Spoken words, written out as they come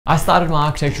I started my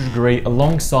architecture degree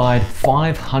alongside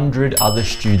 500 other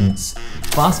students.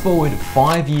 Fast forward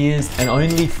 5 years and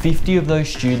only 50 of those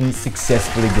students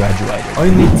successfully graduated.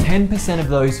 Only 10% of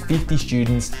those 50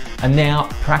 students are now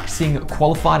practicing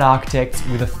qualified architects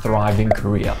with a thriving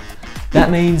career.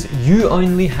 That means you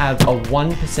only have a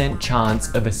 1%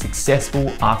 chance of a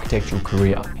successful architectural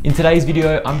career. In today's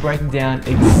video, I'm breaking down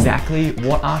exactly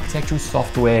what architectural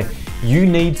software you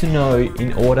need to know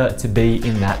in order to be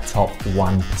in that top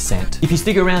 1%. If you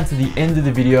stick around to the end of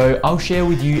the video, I'll share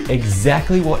with you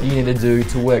exactly what you need to do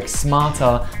to work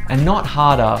smarter and not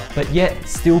harder, but yet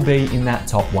still be in that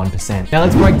top 1%. Now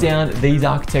let's break down these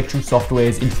architectural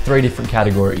softwares into 3 different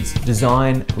categories: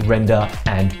 design, render,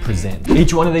 and present.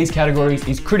 Each one of these categories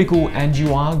is critical and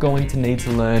you are going to need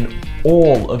to learn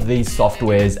all of these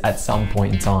softwares at some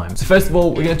point in time. So first of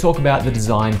all, we're going to talk about the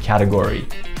design category.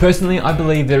 Personally, I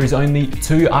believe there is only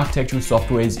 2 architectural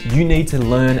softwares you need to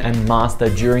learn and master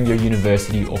during your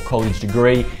university or college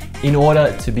degree in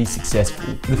order to be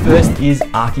successful. The first is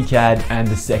Archicad and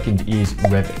the second is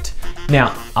Revit.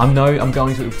 Now, I know I'm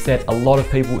going to upset a lot of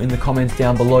people in the comments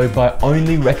down below by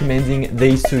only recommending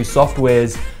these 2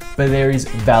 softwares, but there is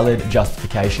valid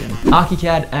justification.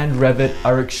 Archicad and Revit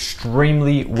are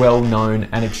extremely well known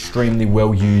and extremely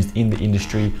well used in the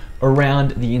industry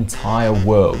around the entire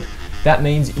world. That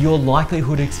means your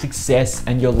likelihood of success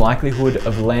and your likelihood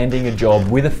of landing a job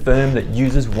with a firm that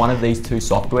uses one of these 2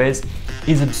 softwares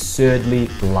is absurdly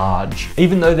large.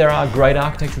 Even though there are great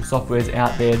architectural softwares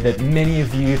out there that many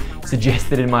of you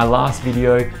suggested in my last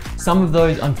video, some of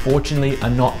those unfortunately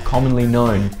are not commonly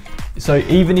known. So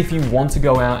even if you want to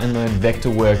go out and learn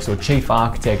Vectorworks or Chief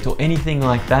Architect or anything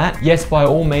like that, yes, by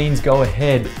all means go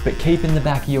ahead, but keep in the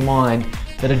back of your mind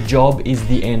that a job is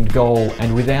the end goal,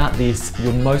 and without this,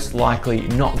 you're most likely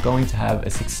not going to have a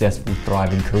successful,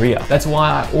 thriving career. That's why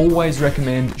I always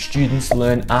recommend students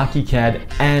learn Archicad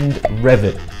and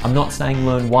Revit. I'm not saying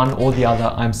learn one or the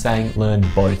other, I'm saying learn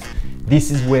both. This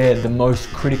is where the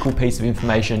most critical piece of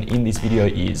information in this video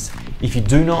is. If you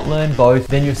do not learn both,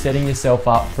 then you're setting yourself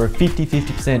up for a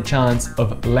 50-50% chance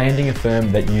of landing a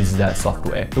firm that uses that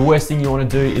software. The worst thing you want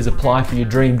to do is apply for your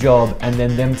dream job and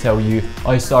then them tell you,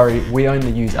 oh sorry, we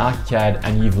only use Archicad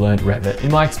and you've learned Revit.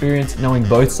 In my experience, knowing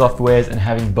both softwares and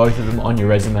having both of them on your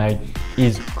resume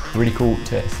is critical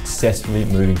to successfully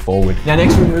moving forward. Now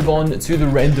next we move on to the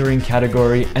rendering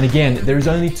category, and again, there is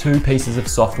only 2 pieces of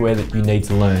software that you need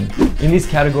to learn. In this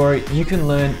category, you can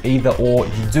learn either or,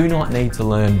 you do not need to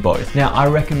learn both. Now I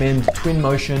recommend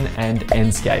Twinmotion and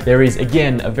Enscape. There is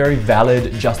again a very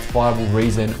valid, justifiable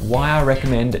reason why I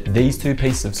recommend these 2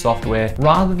 pieces of software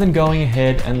rather than going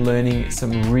ahead and learning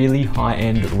some really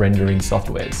high-end rendering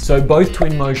softwares. So both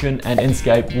Twinmotion and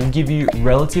Enscape will give you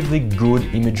relatively good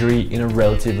imagery in a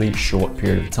relatively short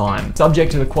period of time.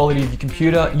 Subject to the quality of your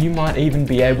computer, you might even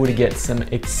be able to get some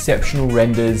exceptional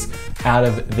renders out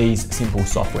of these simple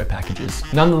software packages.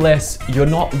 Nonetheless, you're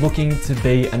not looking to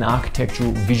be an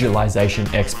architectural visualization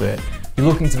expert. You're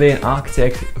looking to be an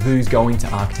architect who's going to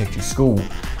architecture school.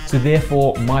 So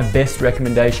therefore, my best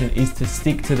recommendation is to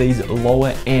stick to these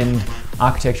lower end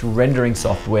architectural rendering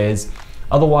softwares.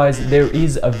 Otherwise, there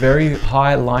is a very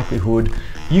high likelihood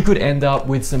you could end up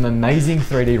with some amazing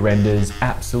 3D renders,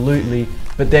 absolutely,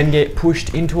 but then get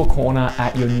pushed into a corner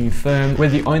at your new firm where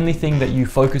the only thing that you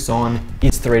focus on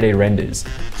is 3D renders.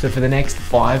 So for the next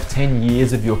 5-10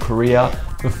 years of your career,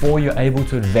 before you're able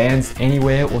to advance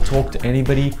anywhere or talk to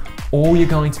anybody, all you're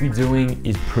going to be doing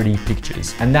is pretty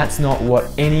pictures. And that's not what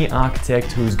any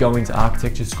architect who is going to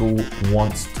architecture school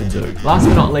wants to do. Last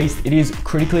but not least, it is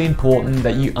critically important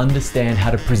that you understand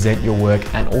how to present your work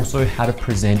and also how to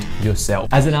present yourself.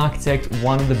 As an architect,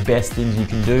 one of the best things you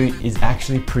can do is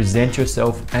actually present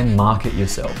yourself and market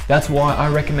yourself. That's why I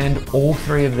recommend all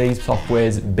 3 of these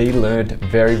softwares be learned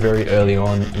very, very early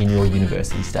on in your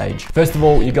university stage. First of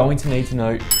all, you're going to need to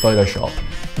know Photoshop.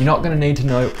 You're not going to need to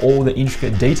know all the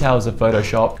intricate details of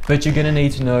Photoshop, but you're going to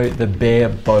need to know the bare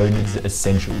bones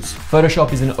essentials.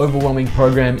 Photoshop is an overwhelming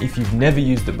program if you've never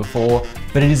used it before,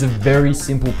 but it is a very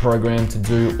simple program to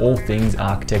do all things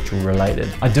architectural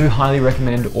related. I do highly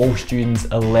recommend all students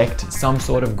elect some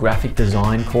sort of graphic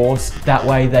design course. That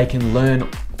way they can learn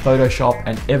Photoshop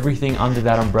and everything under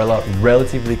that umbrella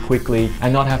relatively quickly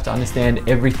and not have to understand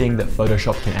everything that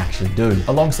Photoshop can actually do.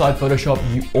 Alongside Photoshop,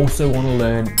 you also want to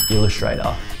learn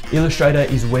Illustrator. Illustrator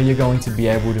is where you're going to be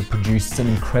able to produce some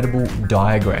incredible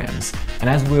diagrams. And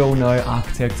as we all know,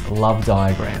 architects love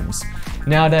diagrams.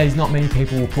 Nowadays, not many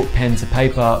people will put pen to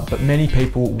paper, but many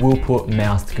people will put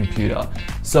mouse to computer.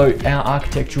 So our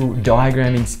architectural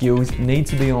diagramming skills need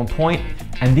to be on point,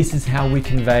 and this is how we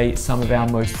convey some of our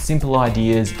most simple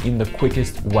ideas in the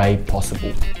quickest way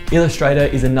possible. Illustrator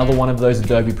is another one of those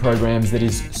Adobe programs that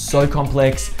is so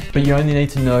complex, but you only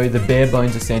need to know the bare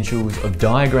bones essentials of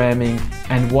diagramming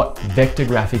and what vector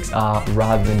graphics are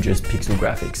rather than just pixel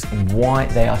graphics, and why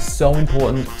they are so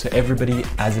important to everybody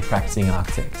as a practicing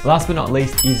architect. Last but not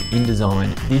least is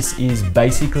InDesign. This is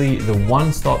basically the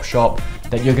one-stop shop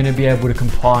that you're going to be able to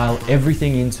compile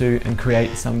everything into and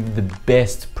create some of the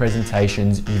best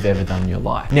presentations you've ever done in your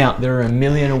life. Now, there are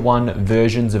 1,000,001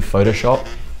 versions of Photoshop,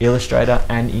 Illustrator,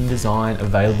 and InDesign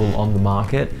available on the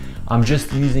market. I'm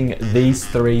just using these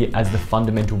three as the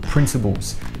fundamental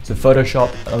principles. So Photoshop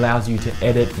allows you to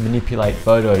edit, manipulate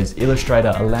photos.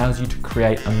 Illustrator allows you to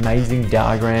create amazing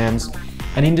diagrams.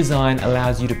 And InDesign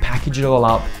allows you to package it all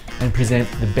up and present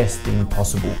the best thing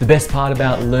possible. The best part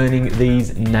about learning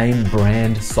these name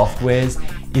brand softwares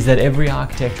is that every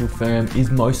architectural firm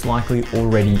is most likely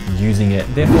already using it.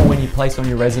 Therefore, when you place on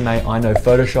your resume, I know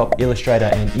Photoshop, Illustrator,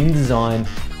 and InDesign,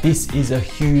 this is a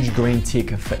huge green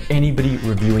tick for anybody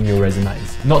reviewing your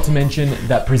resumes. Not to mention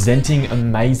that presenting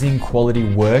amazing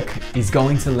quality work is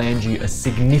going to land you a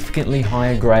significantly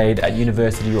higher grade at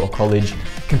university or college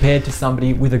compared to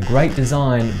somebody with a great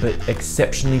design but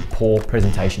exceptionally poor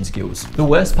presentation skills. The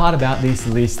worst part about this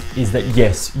list is that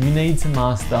yes, you need to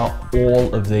master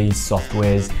all of these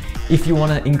softwares if you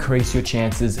want to increase your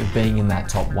chances of being in that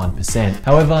top 1%.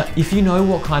 However, if you know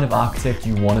what kind of architect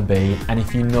you want to be, and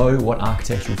if you know what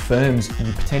architectural firms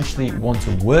you potentially want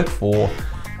to work for,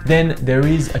 then there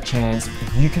is a chance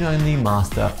you can only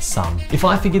master some. If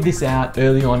I figured this out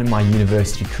early on in my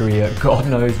university career, God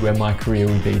knows where my career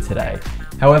would be today.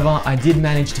 However, I did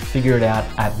manage to figure it out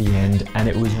at the end, and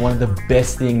it was one of the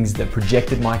best things that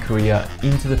projected my career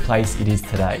into the place it is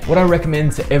today. What I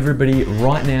recommend to everybody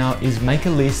right now is make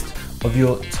a list of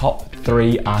your top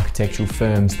 3 architectural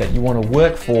firms that you want to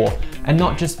work for, and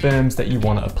not just firms that you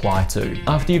want to apply to.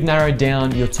 After you've narrowed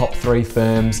down your top 3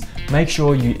 firms, make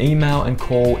sure you email and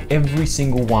call every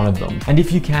single one of them. And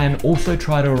if you can, also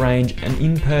try to arrange an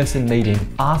in-person meeting.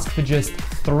 Ask for just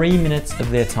 3 minutes of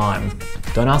their time.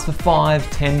 Don't ask for 5,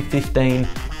 10, 15,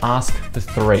 ask for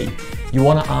 3. You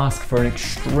want to ask for an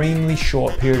extremely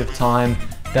short period of time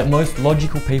that most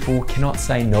logical people cannot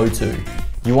say no to.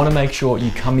 You want to make sure you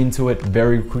come into it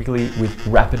very quickly with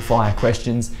rapid fire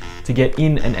questions to get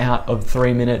in and out of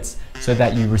 3 minutes so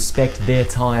that you respect their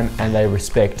time and they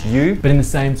respect you. But in the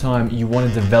same time, you want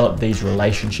to develop these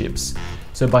relationships.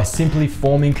 So by simply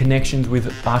forming connections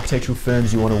with architectural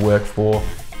firms you want to work for,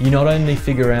 you not only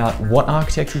figure out what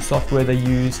architectural software they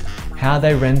use, how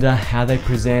they render, how they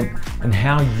present, and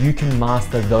how you can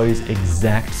master those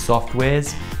exact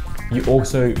softwares, you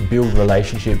also build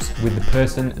relationships with the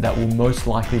person that will most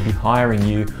likely be hiring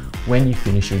you when you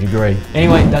finish your degree.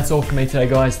 Anyway, that's all from me today,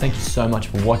 guys. Thank you so much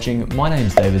for watching. My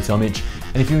name's David Tomic,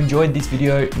 and if you enjoyed this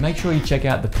video, make sure you check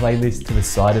out the playlist to the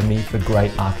side of me for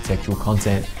great architectural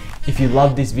content. If you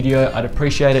loved this video, I'd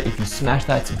appreciate it if you smash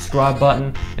that subscribe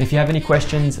button, and if you have any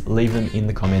questions, leave them in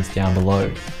the comments down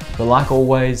below. But like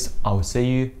always, I will see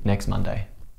you next Monday.